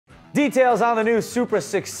Details on the new Supra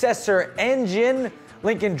successor engine.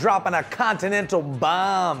 Lincoln dropping a Continental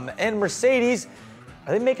bomb. And Mercedes,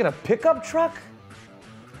 are they making a pickup truck?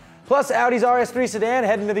 Plus Audi's RS3 sedan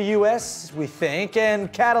heading to the US, we think.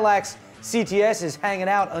 And Cadillac's CTS is hanging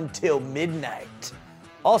out until midnight.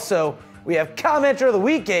 Also, we have Commenter of the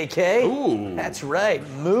Week, AK. Ooh. That's right,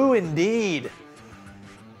 moo indeed.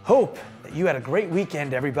 Hope that you had a great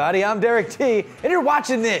weekend, everybody. I'm Derek T, and you're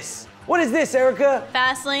watching this. What is this, Erica?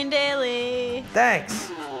 Fastlane Daily. Thanks.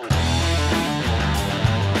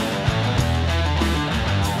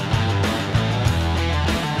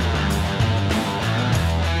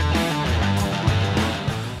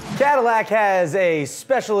 Cadillac has a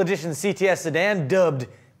special edition CTS sedan dubbed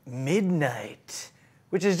Midnight,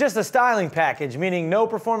 which is just a styling package, meaning no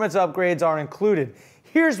performance upgrades are included.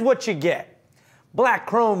 Here's what you get. Black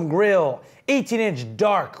chrome grille, 18-inch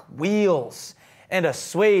dark wheels, and a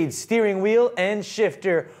suede steering wheel and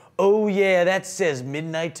shifter. Oh yeah, that says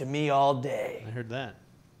midnight to me all day. I heard that.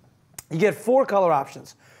 You get 4 color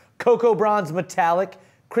options: cocoa bronze metallic,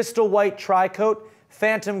 crystal white tri-coat,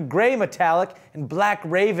 phantom gray metallic, and black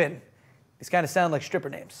raven. These kind of sound like stripper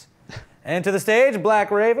names. And to the stage,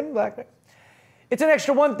 Black Raven, Black Raven. It's an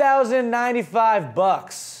extra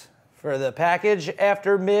 $1,095 for the package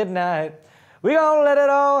after midnight. We gonna let it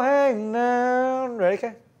all hang down. Ready,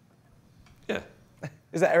 Kay? Yeah.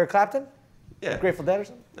 Is that Eric Clapton? Yeah. Grateful Dead or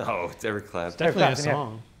something? Oh, it's Eric Clapton. Eric Definitely Clapton, a yeah.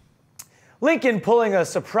 song. Lincoln pulling a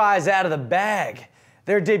surprise out of the bag.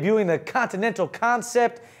 They're debuting the Continental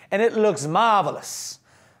concept, and it looks marvelous.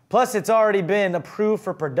 Plus, it's already been approved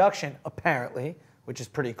for production, apparently, which is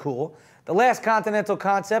pretty cool. The last Continental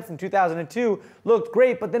concept from 2002 looked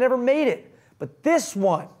great, but they never made it. But this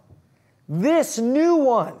one, this new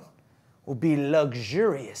one, will be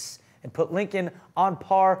luxurious and put Lincoln on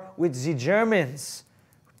par with the Germans.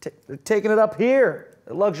 They're taking it up here,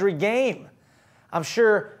 the luxury game. I'm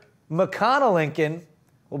sure McConnell Lincoln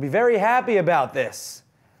will be very happy about this.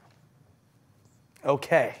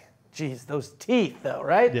 Okay, geez, those teeth though,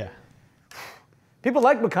 right? Yeah. People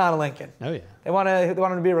like McConnell Lincoln. Oh, yeah. They want him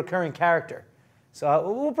to be a recurring character.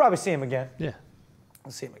 So we'll probably see him again. Yeah.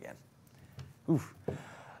 We'll see him again. Oof.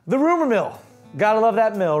 The rumor mill. Gotta love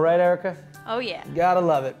that mill, right, Erica? Oh yeah. Gotta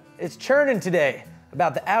love it. It's churning today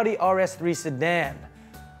about the Audi RS3 sedan.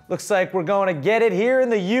 Looks like we're going to get it here in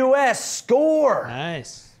the US. Score!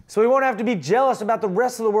 Nice. So we won't have to be jealous about the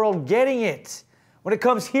rest of the world getting it. When it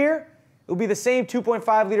comes here, it will be the same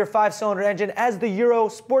 2.5-liter 5-cylinder engine as the Euro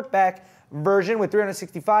Sportback version with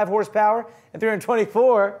 365 horsepower and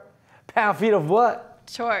 324 pound-feet of what?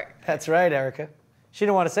 Torque. That's right, Erica. She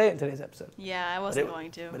didn't want to say it in today's episode. Yeah, I wasn't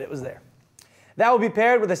going to. But it was there. That will be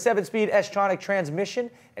paired with a 7-speed S-tronic transmission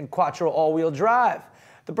and quattro all-wheel drive.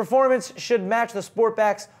 The performance should match the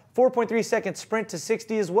Sportback's 4.3-second sprint to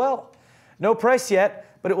 60 as well. No price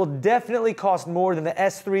yet, but it will definitely cost more than the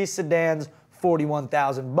S3 sedan's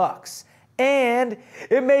 $41,000. And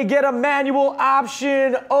it may get a manual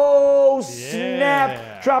option. Oh, snap.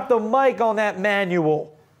 Yeah. Drop the mic on that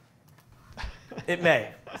manual. It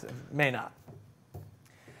may. It may not.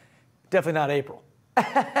 Definitely not April.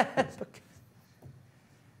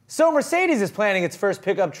 So Mercedes is planning its first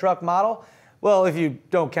pickup truck model. Well, if you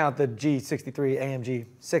don't count the G63 AMG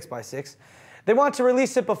 6x6. They want to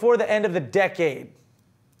release it before the end of the decade.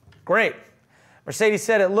 Great. Mercedes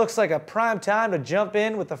said it looks like a prime time to jump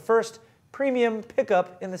in with the first premium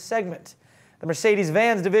pickup in the segment. The Mercedes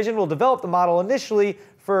Vans division will develop the model initially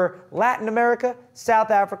for Latin America,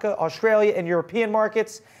 South Africa, Australia, and European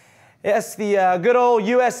markets. Yes, the good old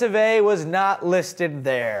US of A was not listed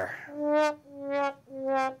there.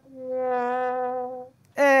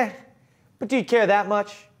 But do you care that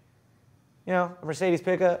much? You know, a Mercedes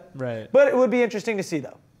pickup? Right. But it would be interesting to see,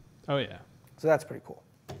 though. Oh, yeah. So that's pretty cool.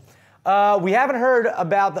 We haven't heard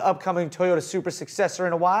about the upcoming Toyota Supra successor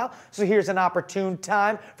in a while, so here's an opportune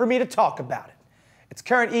time for me to talk about it. Its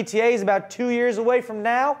current ETA is about 2 years away from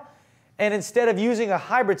now, and instead of using a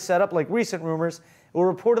hybrid setup like recent rumors, it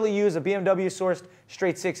will reportedly use a BMW-sourced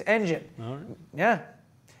straight-six engine. All right. Yeah.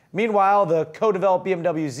 Meanwhile, the co-developed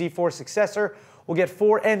BMW Z4 successor will get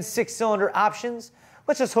 4 and 6-cylinder options.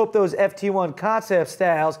 Let's just hope those FT1 concept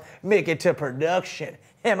styles make it to production.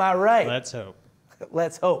 Am I right? Let's hope.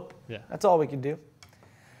 Let's hope. Yeah. That's all we can do.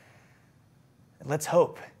 And let's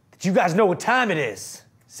hope that you guys know what time it is.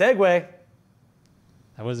 Segue.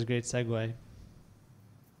 That was a great segue.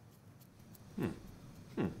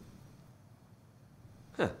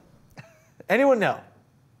 Anyone know?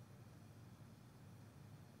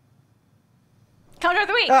 Counter of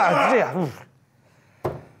the week. Yeah.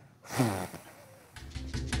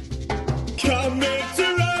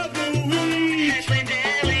 Commenter of the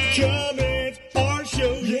week.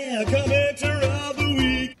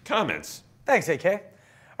 comments. Thanks, AK. All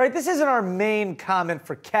right, this isn't our main comment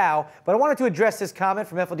for Cal, but I wanted to address this comment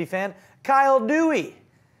from FLD fan Kyle Dewey.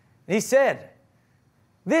 He said,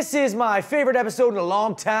 "This is my favorite episode in a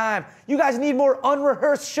long time. You guys need more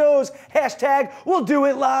unrehearsed shows. Hashtag we'll do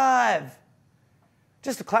it live."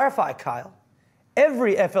 Just to clarify, Kyle,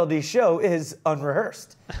 every FLD show is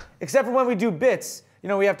unrehearsed, except for when we do bits. You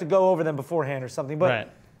know, we have to go over them beforehand or something. But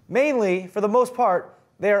mainly, for the most part,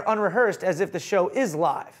 they are unrehearsed as if the show is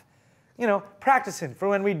live. You know, practicing for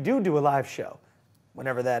when we do a live show,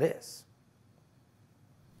 whenever that is.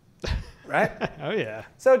 Right? Oh, yeah.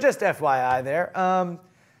 So just FYI there.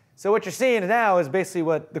 So what you're seeing now is basically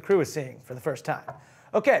what the crew is seeing for the first time.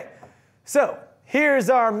 Okay, so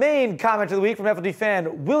here's our main comment of the week from FLD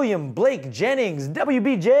fan William Blake Jennings,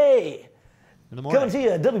 WBJ. In the morning. Coming to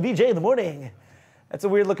you, WBJ in the morning. That's a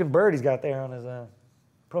weird looking bird he's got there on his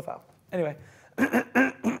profile. Anyway,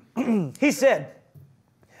 he said,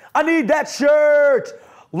 "I need that shirt.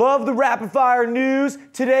 Love the rapid fire news.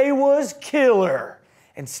 Today was killer.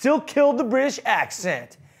 And still killed the British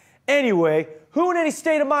accent. Anyway, who in any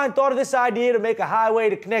state of mind thought of this idea to make a highway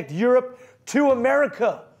to connect Europe to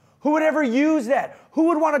America? Who would ever use that? Who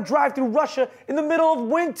would want to drive through Russia in the middle of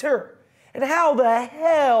winter? And how the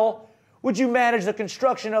hell would you manage the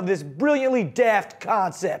construction of this brilliantly daft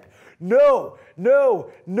concept? No,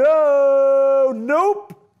 no, no,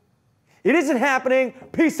 nope. It isn't happening.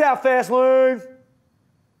 Peace out, fast lane."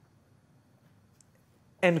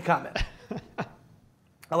 End comment.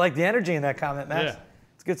 I like the energy in that comment, Max. Yeah.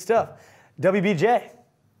 It's good stuff. WBJ.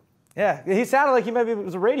 Yeah, he sounded like he maybe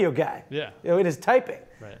was a radio guy. Yeah. You know, in his typing.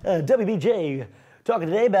 Right. WBJ, talking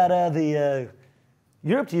today about the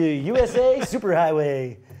Europe to USA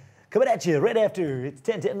superhighway. Coming at you right after it's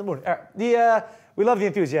 10:10 in the morning. All right. We love the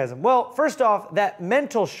enthusiasm. Well, first off, that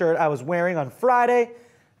mental shirt I was wearing on Friday,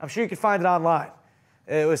 I'm sure you can find it online.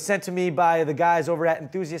 It was sent to me by the guys over at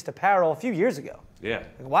Enthusiast Apparel a few years ago. Yeah.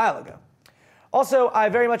 A while ago. Also, I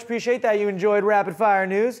very much appreciate that you enjoyed Rapid Fire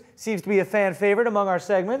News. Seems to be a fan favorite among our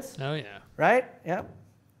segments. Oh, yeah. Right? Yeah.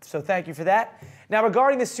 So thank you for that. Now,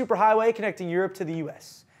 regarding this superhighway connecting Europe to the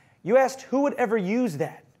U.S., you asked who would ever use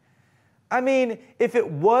that. I mean, if it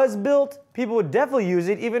was built, people would definitely use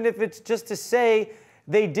it, even if it's just to say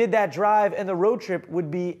they did that drive and the road trip would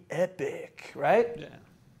be epic, right? Yeah.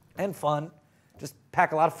 And fun. Just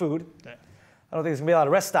pack a lot of food. Yeah. I don't think there's going to be a lot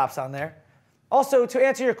of rest stops on there. Also, to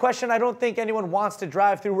answer your question, I don't think anyone wants to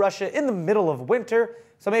drive through Russia in the middle of winter,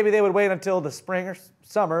 so maybe they would wait until the spring or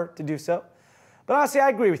summer to do so. But honestly, I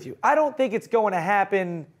agree with you. I don't think it's going to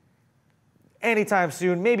happen anytime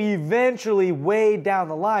soon, maybe eventually way down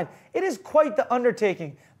the line. It is quite the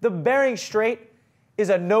undertaking. The Bering Strait is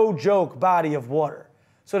a no-joke body of water.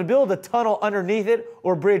 So to build a tunnel underneath it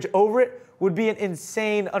or bridge over it would be an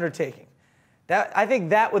insane undertaking. I think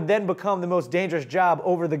that would then become the most dangerous job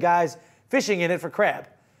over the guys fishing in it for crab.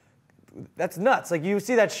 That's nuts. Like, you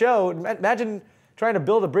see that show, imagine trying to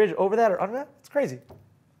build a bridge over that or under that. It's crazy.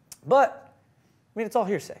 But, I mean, it's all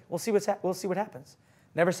hearsay. We'll see what happens.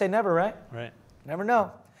 Never say never, right? Right. Never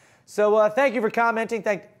know. So thank you for commenting.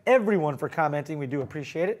 Thank everyone for commenting. We do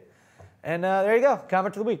appreciate it. And there you go.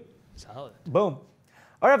 Comment of the week. Solid. Boom.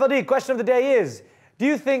 Our FLD question of the day is, do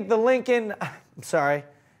you think the Lincoln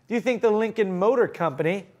Motor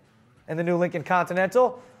Company and the new Lincoln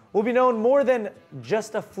Continental will be known more than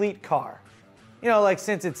just a fleet car? You know, like,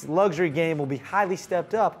 since its luxury game will be highly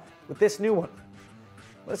stepped up with this new one.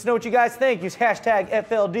 Let us know what you guys think. Use hashtag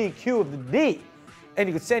FLDQ of the D. And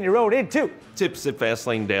you can send your own in too.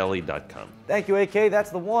 tips@fastlanedaily.com. Thank you, AK. That's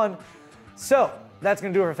the one. So, that's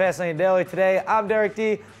going to do it for Fastlane Daily today. I'm Derek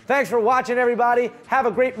D. Thanks for watching, everybody. Have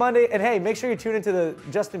a great Monday. And hey, make sure you tune into the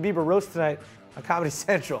Justin Bieber roast tonight on Comedy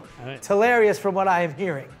Central. All right. It's hilarious from what I am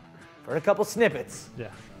hearing. For a couple snippets. Yeah.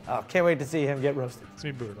 Oh, can't wait to see him get roasted. It's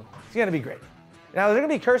going to be brutal. It's going to be great. Now, is there going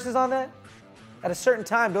to be curses on that? At a certain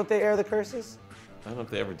time, don't they air the curses? I don't know if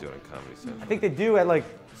they ever do it on Comedy Central. I think they do at like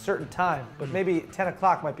a certain time, but maybe 10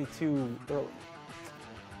 o'clock might be too early.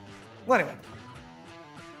 Well, anyway.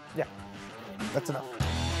 Yeah, that's enough.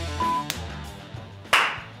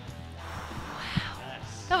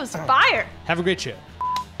 That was fire. Have a great show.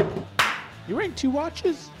 You wearing 2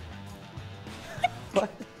 watches? What?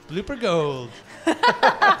 Blooper gold.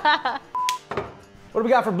 What do we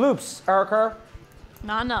got for bloops, Erica?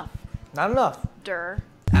 Not enough. Not enough. Durr.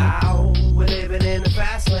 Ow, we're living in the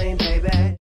fast lane, baby.